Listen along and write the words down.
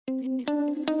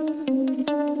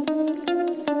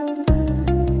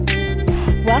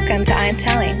Welcome to I'm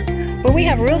Telling, where we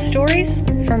have real stories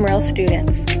from real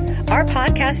students. Our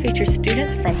podcast features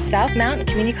students from South Mountain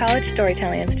Community College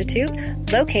Storytelling Institute,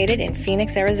 located in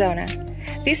Phoenix, Arizona.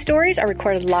 These stories are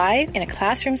recorded live in a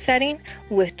classroom setting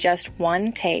with just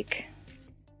one take.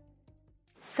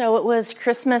 So it was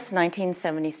Christmas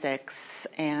 1976,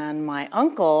 and my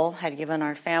uncle had given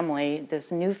our family this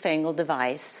newfangled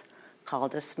device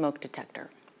called a smoke detector.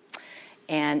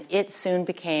 And it soon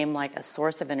became like a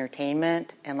source of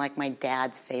entertainment and like my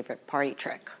dad's favorite party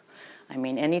trick. I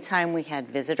mean, anytime we had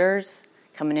visitors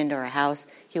coming into our house,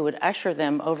 he would usher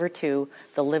them over to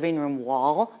the living room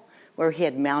wall where he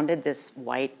had mounted this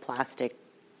white plastic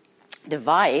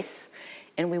device,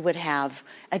 and we would have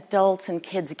adults and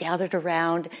kids gathered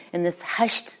around in this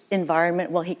hushed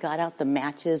environment while he got out the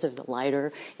matches or the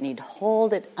lighter, and he'd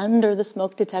hold it under the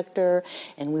smoke detector,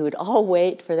 and we would all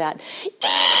wait for that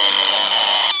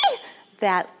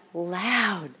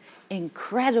loud,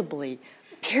 incredibly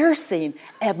piercing,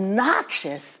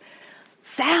 obnoxious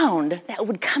sound that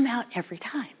would come out every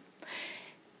time.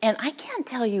 And I can't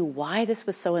tell you why this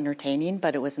was so entertaining,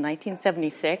 but it was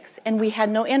 1976, and we had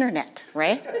no internet,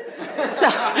 right? So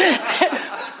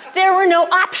there were no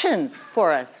options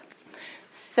for us.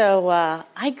 So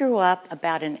I grew up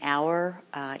about an hour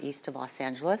east of Los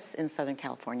Angeles in Southern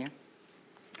California,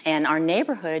 and our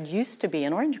neighborhood used to be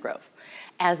in Orange Grove,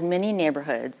 as many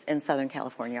neighborhoods in Southern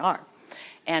California are.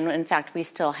 And in fact, we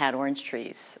still had orange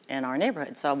trees in our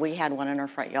neighborhood. So we had one in our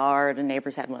front yard, and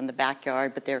neighbors had one in the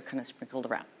backyard, but they were kind of sprinkled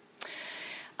around.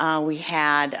 We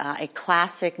had a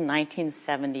classic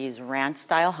 1970s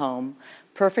ranch-style home,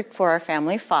 perfect for our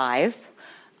family of five,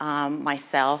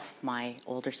 myself, my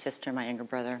older sister, my younger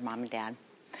brother, mom and dad.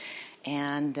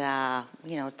 And,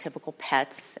 typical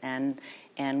pets. And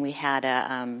we had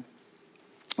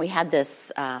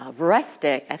this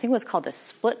rustic, I think it was called a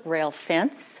split-rail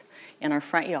fence in our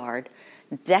front yard,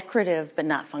 decorative but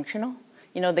not functional.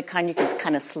 You know, the kind you could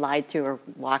kind of slide through or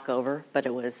walk over, but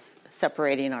it was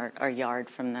separating our yard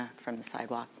from the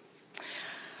sidewalk.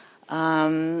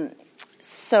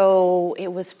 So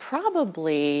it was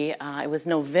probably, it was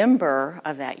November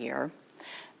of that year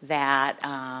that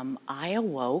I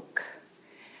awoke.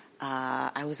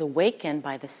 I was awakened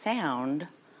by the sound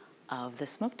of the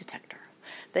smoke detector.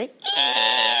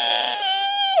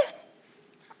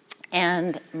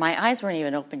 And my eyes weren't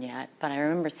even open yet, but I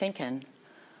remember thinking,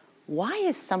 why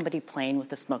is somebody playing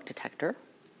with a smoke detector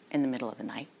in the middle of the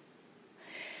night?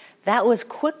 That was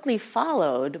quickly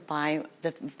followed by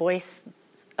the voice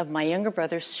of my younger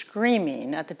brother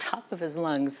screaming at the top of his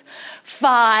lungs,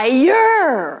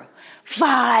 "Fire!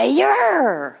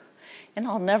 Fire!" And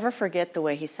I'll never forget the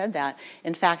way he said that.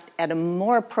 In fact, at a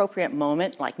more appropriate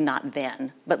moment, like not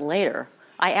then, but later,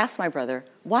 I asked my brother,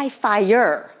 why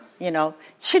fire? It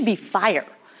should be fire.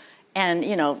 And,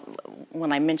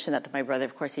 when I mentioned that to my brother,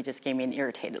 of course, he just gave me an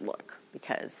irritated look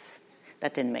because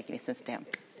that didn't make any sense to him.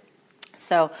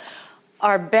 So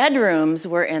our bedrooms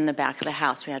were in the back of the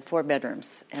house. We had 4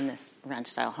 bedrooms in this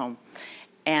ranch-style home.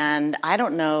 And I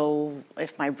don't know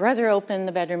if my brother opened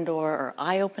the bedroom door or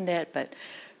I opened it, but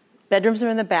bedrooms were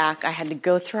in the back. I had to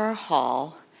go through our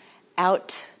hall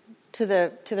out to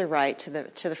the right, to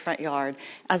the front yard.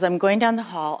 As I'm going down the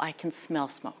hall, I can smell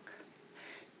smoke.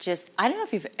 I don't know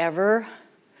if you've ever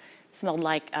smelled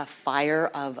like a fire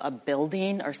of a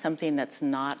building or something that's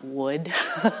not wood,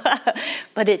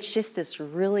 but it's just this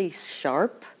really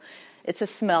sharp, it's a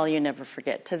smell you never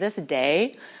forget. To this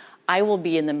day, I will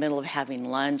be in the middle of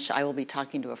having lunch, I will be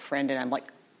talking to a friend, and I'm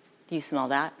like, do you smell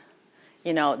that?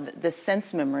 The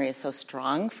sense memory is so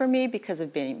strong for me because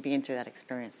of being through that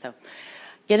experience. So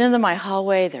get into my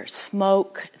hallway, there's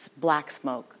smoke, it's black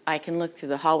smoke. I can look through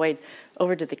the hallway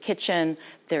over to the kitchen,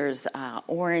 there's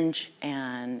orange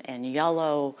and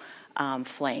yellow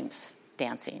flames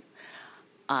dancing.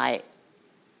 I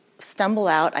stumble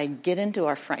out, I get into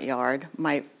our front yard,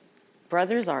 my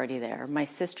brother's already there, my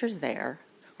sister's there,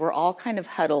 we're all kind of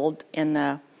huddled in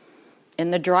the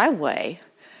driveway.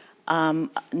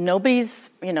 Nobody's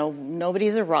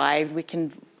arrived.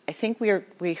 I think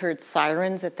we heard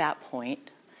sirens at that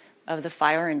point of the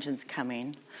fire engines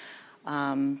coming.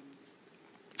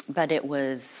 But it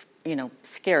was,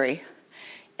 scary.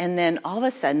 And then all of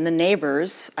a sudden,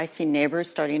 I see neighbors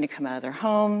starting to come out of their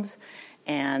homes,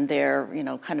 and they're,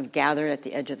 kind of gathered at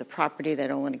the edge of the property. They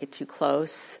don't want to get too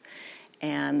close.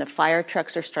 And the fire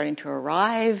trucks are starting to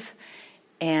arrive.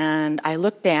 And I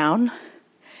look down,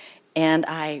 and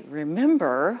I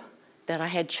remember that I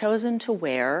had chosen to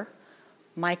wear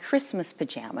my Christmas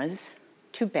pajamas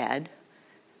to bed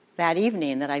that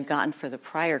evening that I'd gotten for the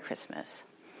prior Christmas.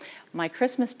 My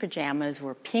Christmas pajamas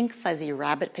were pink fuzzy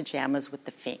rabbit pajamas with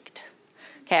the finked.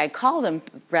 Okay, I call them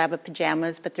rabbit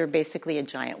pajamas, but they're basically a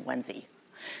giant onesie.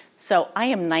 So I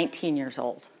am 19 years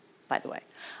old, by the way.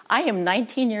 I am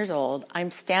 19 years old.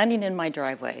 I'm standing in my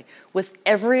driveway with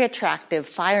every attractive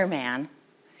fireman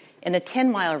in a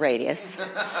 10-mile radius.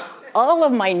 All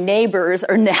of my neighbors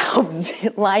are now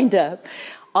lined up.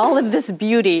 All of this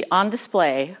beauty on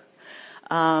display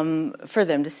for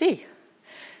them to see.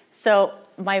 So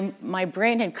my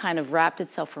brain had kind of wrapped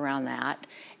itself around that.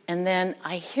 And then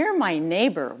I hear my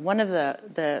neighbor, one of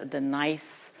the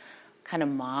nice kind of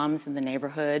moms in the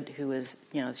neighborhood who is,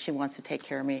 she wants to take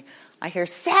care of me. I hear,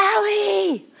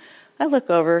 Sally! I look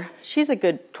over. She's a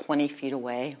good 20 feet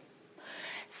away.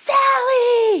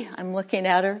 Sally! I'm looking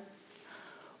at her.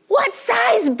 What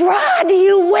size bra do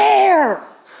you wear?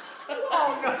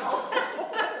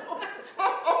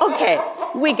 Okay,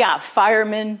 we got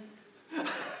firemen.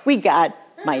 We got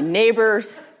my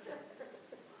neighbors.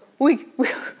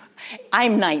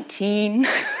 I'm 19.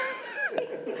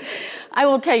 I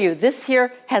will tell you, this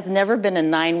here has never been a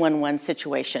 911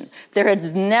 situation. There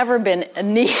has never been a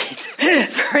need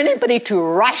for anybody to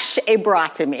rush a bra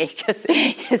to me because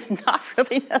it's not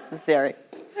really necessary,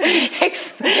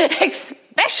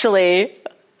 especially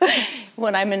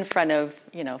when I'm in front of,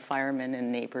 firemen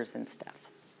and neighbors and stuff.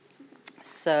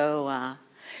 So,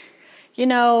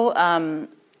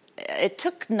 it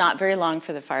took not very long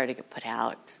for the fire to get put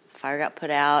out. The fire got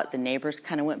put out. The neighbors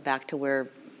kind of went back to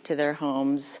their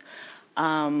homes.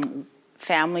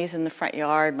 Families in the front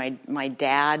yard. My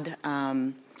dad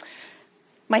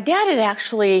had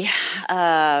actually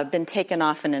been taken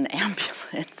off in an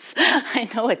ambulance. I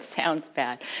know it sounds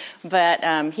bad,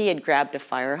 but he had grabbed a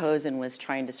fire hose and was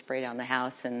trying to spray down the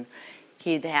house, and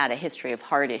he'd had a history of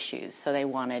heart issues, so they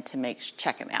wanted to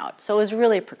check him out. So it was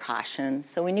really a precaution.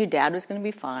 So we knew Dad was going to be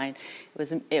fine.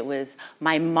 It was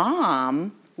my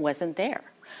mom wasn't there.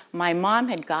 My mom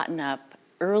had gotten up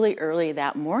early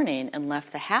that morning and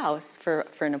left the house for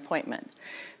an appointment.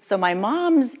 So my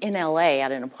mom's in LA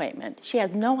at an appointment. She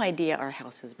has no idea our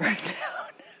house is burned down.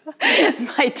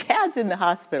 My dad's in the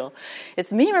hospital.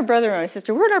 It's me, my brother, and my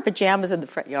sister. We're in our pajamas in the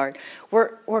front yard.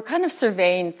 We're kind of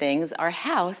surveying things. Our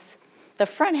house, the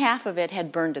front half of it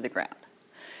had burned to the ground.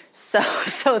 So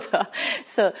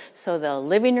the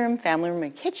living room, family room,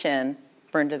 and kitchen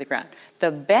burned to the ground. The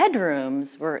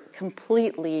bedrooms were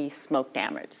completely smoke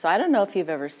damaged. So I don't know if you've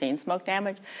ever seen smoke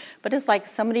damage, but it's like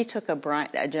somebody took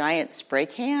a giant spray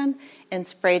can and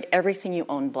sprayed everything you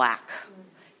own black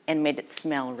and made it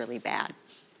smell really bad.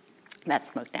 That's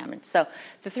smoke damage. So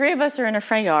the three of us are in a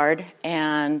front yard,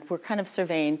 and we're kind of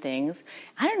surveying things.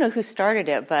 I don't know who started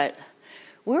it, but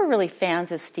we were really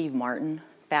fans of Steve Martin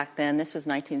back then. This was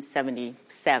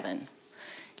 1977.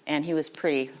 And he was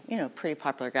pretty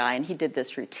popular guy. And he did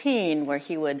this routine where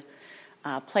he would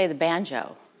play the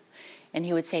banjo. And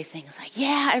he would say things like,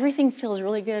 yeah, everything feels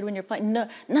really good when you're playing. No,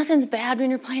 nothing's bad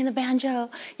when you're playing the banjo.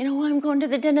 I'm going to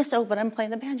the dentist. Oh, but I'm playing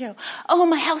the banjo. Oh,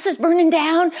 my house is burning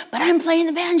down, but I'm playing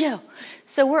the banjo.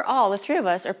 So the three of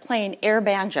us are playing air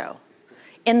banjo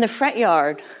in the front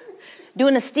yard,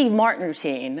 doing a Steve Martin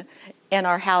routine. And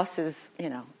our house is,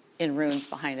 in ruins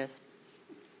behind us.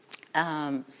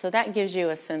 So that gives you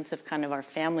a sense of kind of our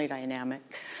family dynamic.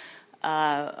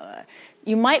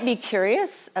 You might be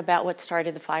curious about what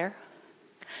started the fire.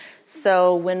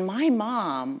 So when my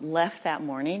mom left that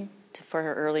morning for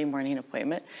her early morning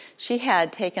appointment, she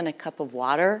had taken a cup of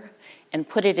water and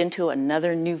put it into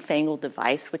another newfangled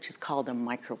device, which is called a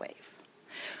microwave.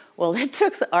 Well, it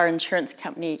took our insurance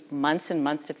company months and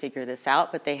months to figure this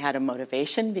out, but they had a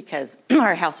motivation because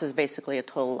our house was basically a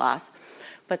total loss.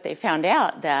 But they found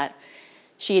out that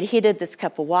she had heated this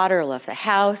cup of water, left the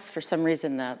house. For some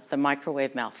reason, the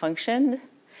microwave malfunctioned,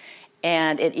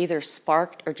 and it either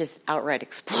sparked or just outright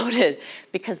exploded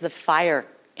because the fire,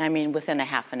 within a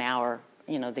half an hour,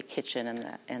 the kitchen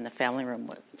and the family room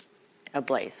was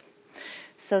ablaze.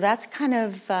 So that's kind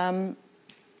of how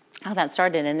that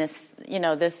started. And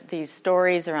these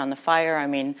stories around the fire,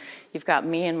 you've got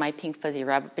me in my pink fuzzy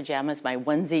rabbit pajamas, my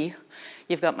onesie.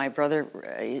 You've got my brother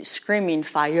screaming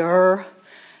fire.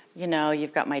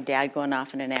 You've got my dad going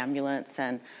off in an ambulance.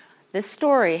 And this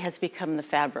story has become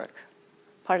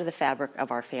part of the fabric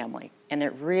of our family. And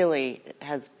it really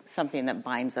has something that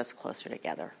binds us closer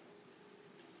together.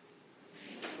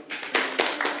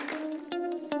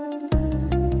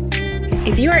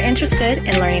 If you are interested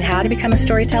in learning how to become a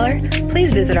storyteller,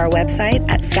 please visit our website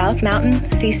at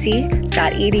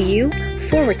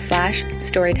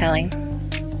southmountaincc.edu/storytelling.